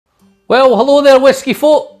Well, hello there, whiskey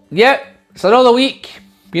folk. Yep, it's another week.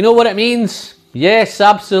 You know what it means? Yes,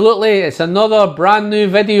 absolutely. It's another brand new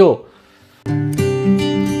video.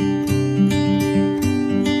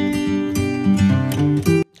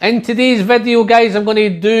 In today's video, guys, I'm going to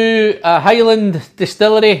do a Highland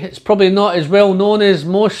distillery. It's probably not as well known as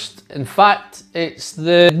most. In fact, it's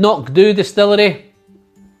the anCnoc.12 distillery.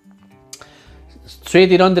 It's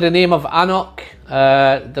traded under the name of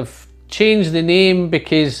anCnoc. They've changed the name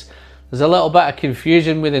because there's a little bit of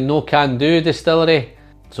confusion with the No-Can-Do distillery.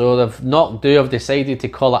 So they've anCnoc.12 have decided to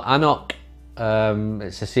call it anCnoc.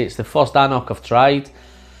 It's the first anCnoc I've tried.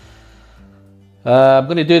 I'm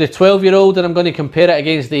going to do the 12-year-old and I'm going to compare it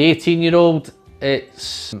against the 18-year-old.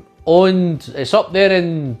 It's up there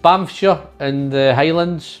in Banffshire in the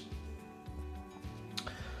Highlands.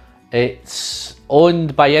 It's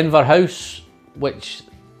owned by Inverhouse, which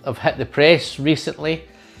have hit the press recently.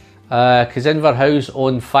 Because Inverhouse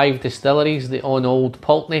own 5 distilleries. They own Old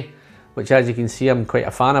Pulteney, which, as you can see, I'm quite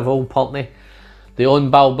a fan of Old Pulteney. They own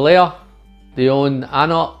Balblair, they own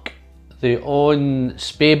anCnoc, they own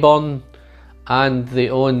Speyburn, and they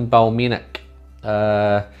own Balmenic.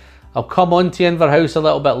 I'll come on to Inverhouse a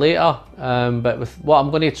little bit later, but with what I'm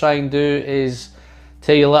going to try and do is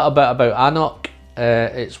tell you a little bit about anCnoc.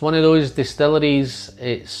 It's one of those distilleries.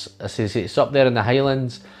 It's up there in the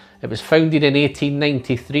Highlands. It was founded in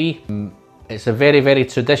 1893. It's a very, very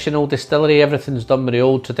traditional distillery. Everything's done with the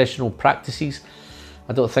old traditional practices.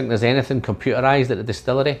 I don't think there's anything computerised at the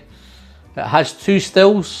distillery. It has 2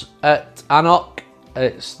 stills at anCnoc.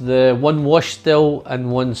 It's the 1 wash still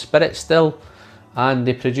and 1 spirit still, and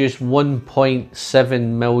they produce 1.7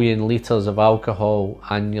 million litres of alcohol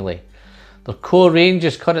annually. Their core range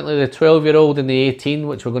is currently the 12-year-old and the 18,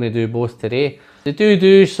 which we're going to do both today. They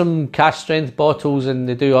do some cask strength bottles and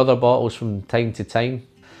they do other bottles from time to time.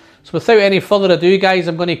 So without any further ado, guys,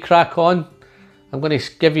 I'm going to crack on. I'm going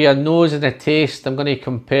to give you a nose and a taste. I'm going to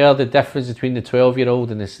compare the difference between the 12-year-old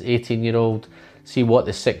and this 18-year-old, see what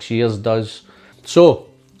the 6 years does. So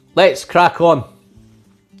let's crack on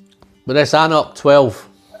with this anCnoc.12.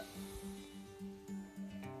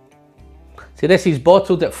 See, this is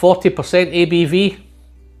bottled at 40% ABV.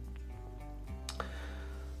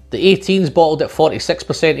 The 18's bottled at 46%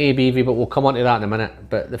 ABV, but we'll come on to that in a minute.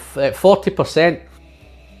 But at 40%,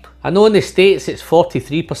 I know in the States it's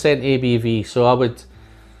 43% ABV, so I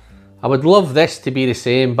would love this to be the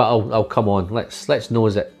same, but I'll come on. Let's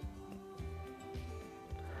nose it.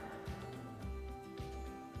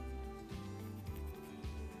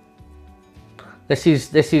 This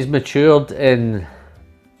is matured in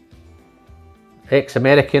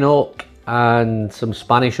ex-American oak and some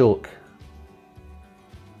Spanish oak.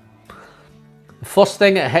 The first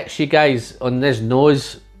thing that hits you guys on this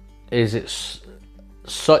nose is it's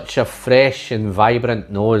such a fresh and vibrant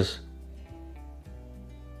nose.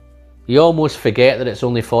 You almost forget that it's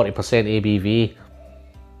only 40% ABV.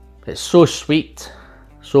 It's so sweet,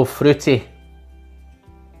 so fruity.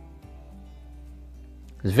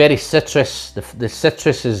 It's very citrus. The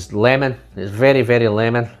citrus is lemon. It's very, very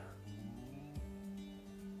lemon.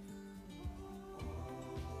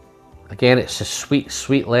 Again, it's a sweet,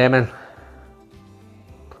 sweet lemon.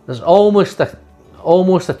 There's almost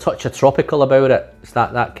a touch of tropical about it. It's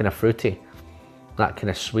that kind of fruity, that kind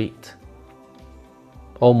of sweet,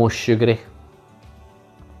 almost sugary.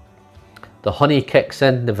 The honey kicks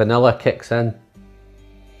in, the vanilla kicks in,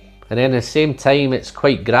 and then at the same time it's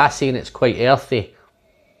quite grassy and it's quite earthy,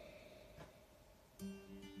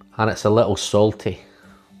 and it's a little salty.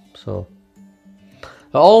 So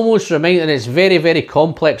it almost reminds, and it's very, very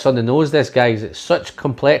complex on the nose, this, guys. It's such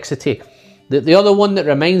complexity. The other one that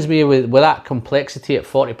reminds me with that complexity at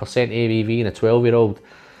 40% ABV in a 12-year-old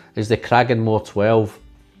is the Cragganmore 12.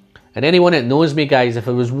 And anyone that knows me, guys, if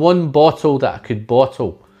there was one bottle that I could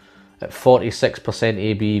bottle at 46%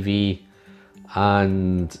 ABV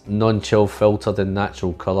and non-chill filtered and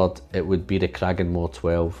natural coloured, it would be the Cragganmore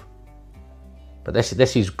 12. But this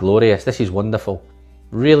is glorious. This is wonderful.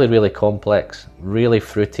 Really, really complex, really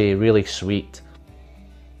fruity, really sweet.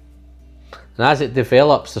 And as it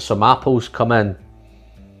develops, there's some apples come in,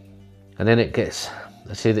 and then it gets,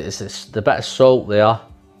 I say that it's the bit of salt there.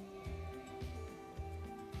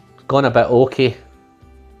 It's gone a bit oaky,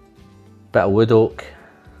 bit of wood oak,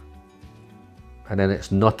 and then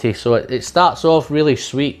it's nutty. So it starts off really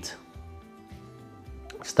sweet,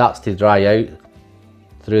 starts to dry out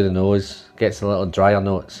through the nose, gets a little drier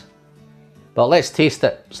notes. But let's taste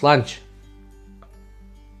it. Slanch.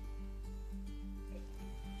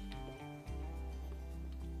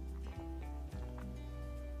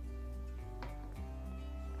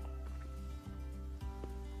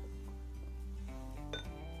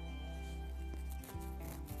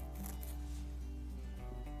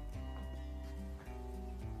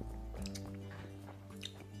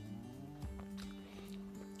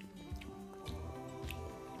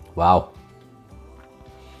 Wow.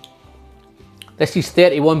 This is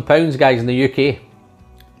 £31 guys in the UK.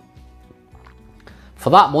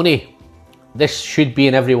 For that money, this should be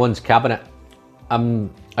in everyone's cabinet.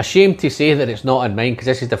 I'm ashamed to say that it's not in mine because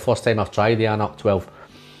this is the first time I've tried the anCnoc.12.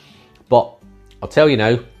 But I'll tell you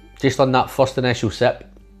now, just on that first initial sip,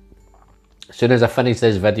 as soon as I finish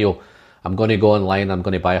this video, I'm going to go online and I'm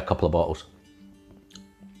going to buy a couple of bottles.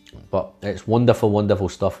 But it's wonderful, wonderful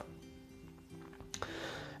stuff.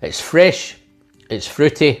 It's fresh, it's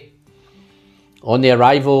fruity. On the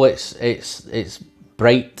arrival, it's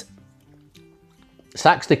bright. It's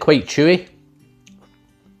actually quite chewy.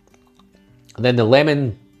 And then the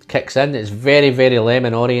lemon kicks in. It's very, very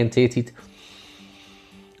lemon orientated.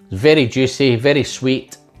 It's very juicy, very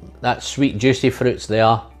sweet. That sweet, juicy fruit's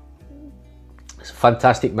there. It's a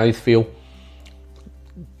fantastic mouthfeel.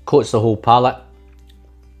 Coats the whole palate.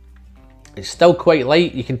 It's still quite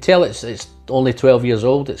light. You can tell it's only 12 years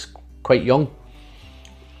old. It's quite young.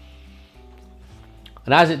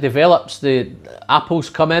 And as it develops, the apples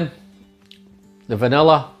come in, the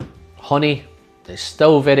vanilla, honey. It's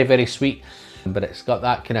still very, very sweet, but it's got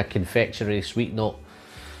that kind of confectionery sweet note.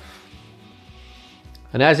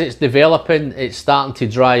 And as it's developing, it's starting to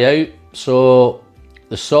dry out, so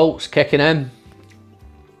the salt's kicking in.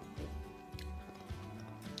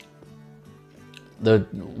 The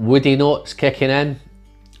woody notes kicking in,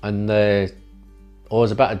 and there's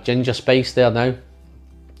a bit of ginger spice there now.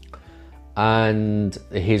 And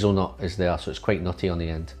the hazelnut is there, so it's quite nutty on the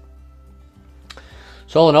end.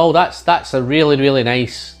 So all in all, that's a really, really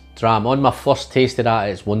nice dram. On my first taste of that,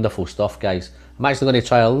 it's wonderful stuff, guys. I'm actually going to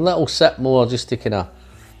try a little sip more just to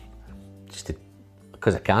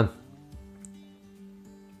because I can.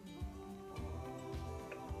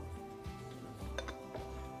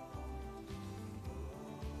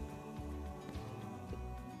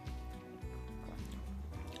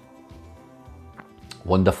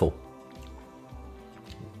 Wonderful.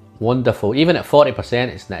 Wonderful. Even at 40%,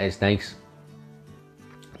 it's nice.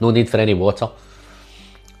 No need for any water.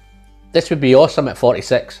 This would be awesome at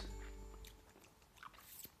 46.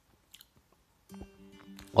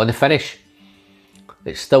 On the finish,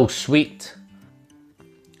 it's still sweet,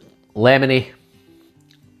 lemony,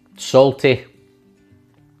 salty,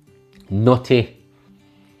 nutty,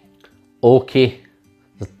 oaky,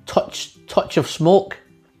 a touch of smoke,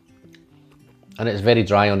 and it's very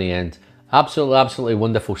dry on the end. Absolutely, absolutely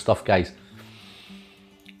wonderful stuff, guys.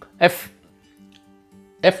 If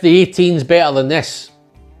the 18's better than this,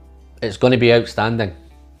 it's going to be outstanding.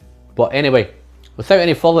 But anyway, without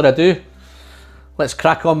any further ado, let's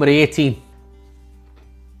crack on with the 18.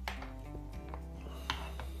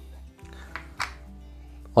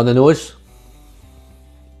 On the nose.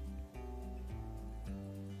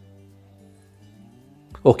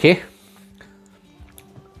 Okay.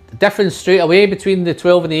 The difference straight away between the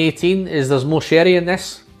 12 and the 18 is there's more sherry in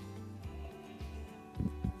this.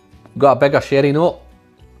 Got a bigger sherry note.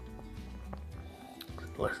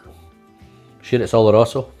 Sure, it's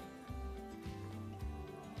Oloroso.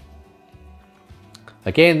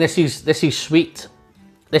 Again, this is sweet.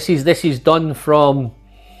 This is done from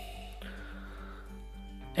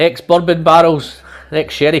ex-bourbon barrels,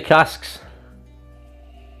 ex-sherry casks.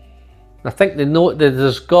 I think the note that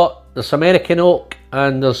there's American oak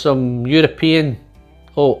and there's some European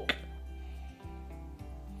oak.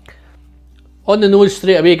 On the nose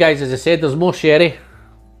straight away, guys, as I said, there's more sherry,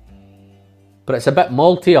 but it's a bit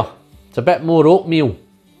maltier. It's a bit more oatmeal,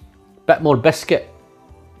 a bit more biscuit.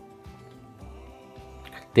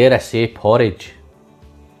 Dare I say porridge.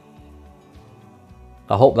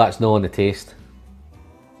 I hope that's not on the taste.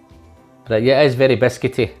 But yeah, it is very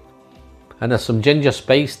biscuity. And there's some ginger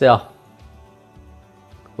spice there.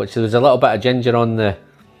 Which there's a little bit of ginger on the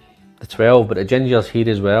 12, but the ginger's here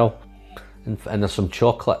as well. And there's some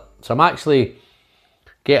chocolate. So I'm actually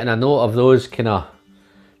getting a note of those kind of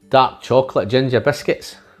dark chocolate ginger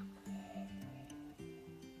biscuits.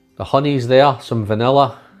 The honey's there, some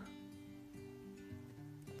vanilla.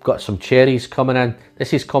 Got some cherries coming in.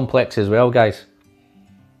 This is complex as well, guys.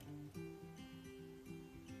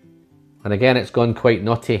 And again, it's gone quite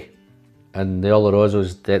nutty. And the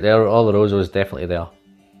Oloroso is definitely there.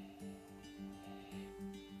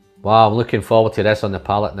 Wow, I'm looking forward to this on the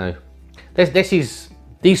palate now.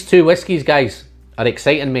 These two whiskies, guys, are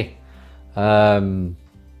exciting me. I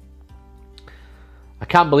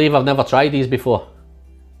can't believe I've never tried these before.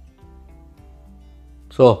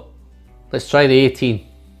 So, let's try the 18.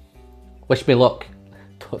 Wish me luck.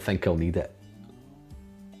 Don't think I'll need it.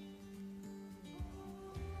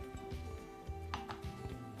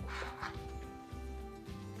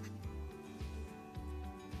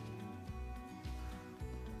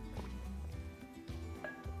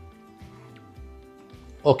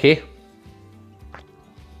 Okay.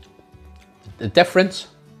 The difference,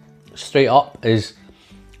 straight up, is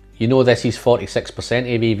you know this is 46%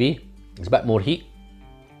 ABV. There's a bit more heat.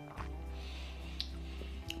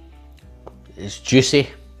 It's juicy.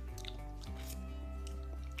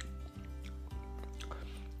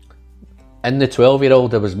 In the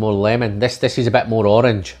 12-year-old there was more lemon. This is a bit more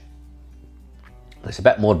orange. It's a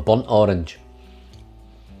bit more burnt orange.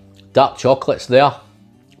 Dark chocolate's there,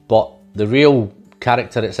 but the real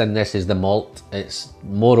character that's in this is the malt. It's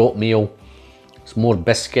more oatmeal, it's more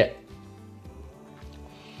biscuit.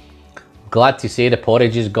 Glad to say the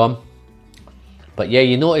porridge is gone. But yeah,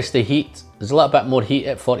 you notice the heat. There's a little bit more heat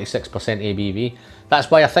at 46% ABV. That's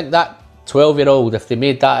why I think that 12-year-old, if they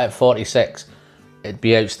made that at 46, it'd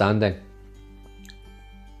be outstanding.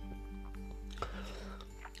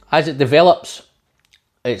 As it develops,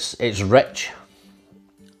 it's rich.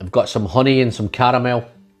 I've got some honey and some caramel.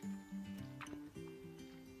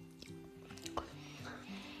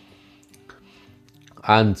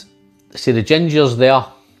 And see the ginger's there.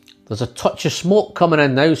 There's a touch of smoke coming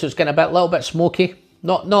in now, so it's getting a little bit smoky.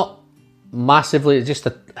 Not massively, it's just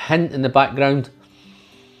a hint in the background.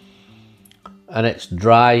 And it's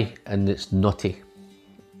dry and it's nutty.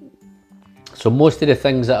 So most of the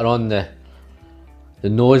things that are on the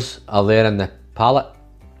nose are there in the palate.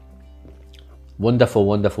 Wonderful,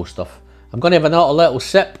 wonderful stuff. I'm going to have another little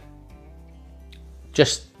sip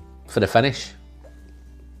just for the finish.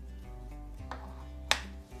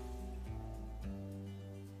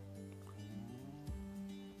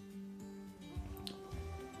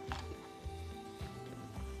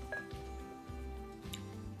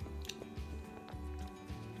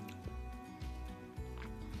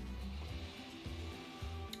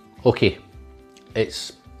 Okay,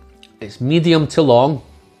 it's medium to long,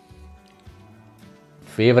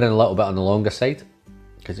 favouring a little bit on the longer side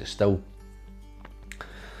because it's still.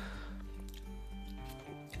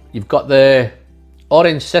 You've got the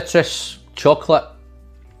orange citrus, chocolate,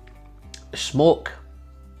 smoke,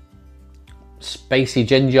 spicy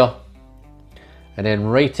ginger, and then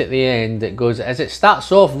right at the end it goes, as it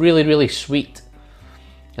starts off really sweet.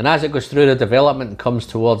 And as it goes through the development and comes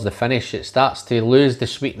towards the finish, it starts to lose the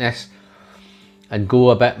sweetness and go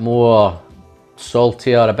a bit more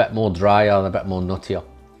saltier, a bit more drier, a bit more nuttier.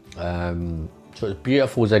 So it's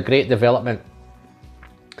beautiful, it's a great development.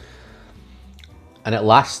 And it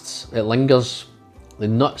lasts, it lingers. The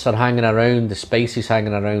nuts are hanging around, the spices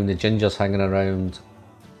hanging around, the ginger's hanging around,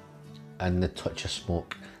 and the touch of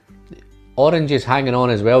smoke. The orange is hanging on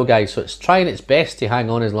as well, guys, so it's trying its best to hang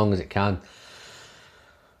on as long as it can.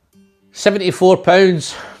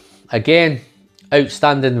 £74, again,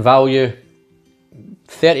 outstanding value.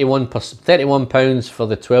 £31 for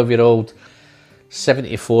the 12-year-old,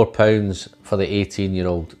 £74 for the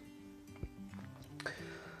 18-year-old.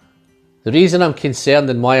 The reason I'm concerned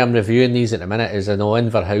and why I'm reviewing these at the minute is I know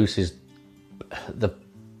Inverhouse they've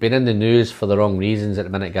been in the news for the wrong reasons at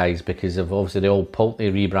the minute, guys, because of obviously the old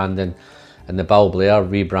Pulteney rebranding and the Balblair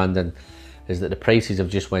rebranding, is that the prices have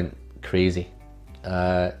just went crazy.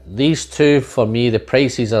 These two, for me, the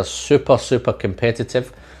prices are super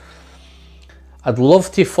competitive. I'd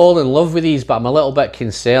love to fall in love with these, but I'm a little bit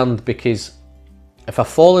concerned because if I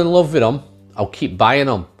fall in love with them, I'll keep buying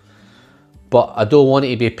them. But I don't want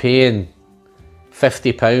to be paying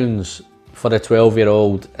 £50 for the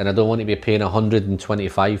 12-year-old, and I don't want to be paying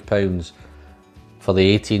 £125 for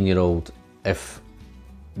the 18-year-old if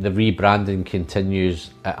the rebranding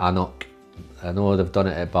continues at anCnoc. I know they've done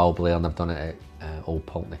it at Balblair and they've done it at Old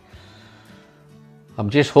Pulteney. I'm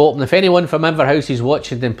just hoping, if anyone from Inverhouse is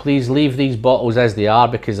watching, then please leave these bottles as they are,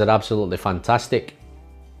 because they're absolutely fantastic.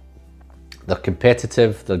 They're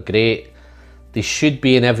competitive, they're great. They should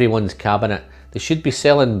be in everyone's cabinet. They should be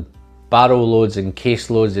selling barrel loads and case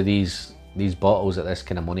loads of these bottles at this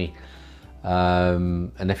kind of money.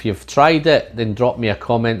 And if you've tried it, then drop me a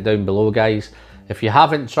comment down below, guys. If you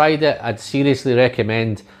haven't tried it, I'd seriously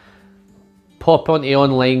recommend pop onto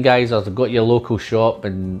online, guys, or go to your local shop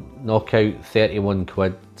and knock out 31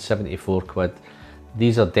 quid, 74 quid.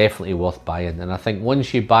 These are definitely worth buying, and I think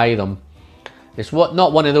once you buy them, it's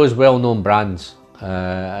not one of those well-known brands.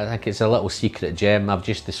 I think it's a little secret gem. I've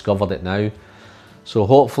just discovered it now. So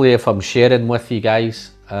hopefully, if I'm sharing with you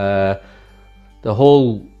guys, the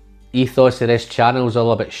whole ethos of this channel is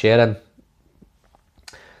all about sharing.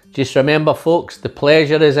 Just remember, folks, the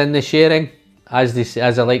pleasure is in the sharing, as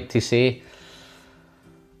I like to say.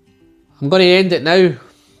 I'm going to end it now.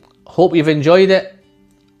 Hope you've enjoyed it.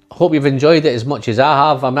 Hope you've enjoyed it as much as I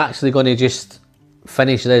have. I'm actually going to just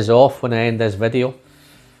finish this off when I end this video.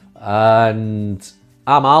 And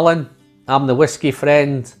I'm Alan. I'm the Whiskey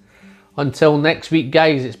Friend. Until next week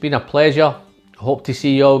guys, it's been a pleasure. Hope to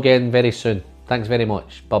see you all again very soon. Thanks very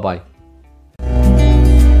much. Bye bye.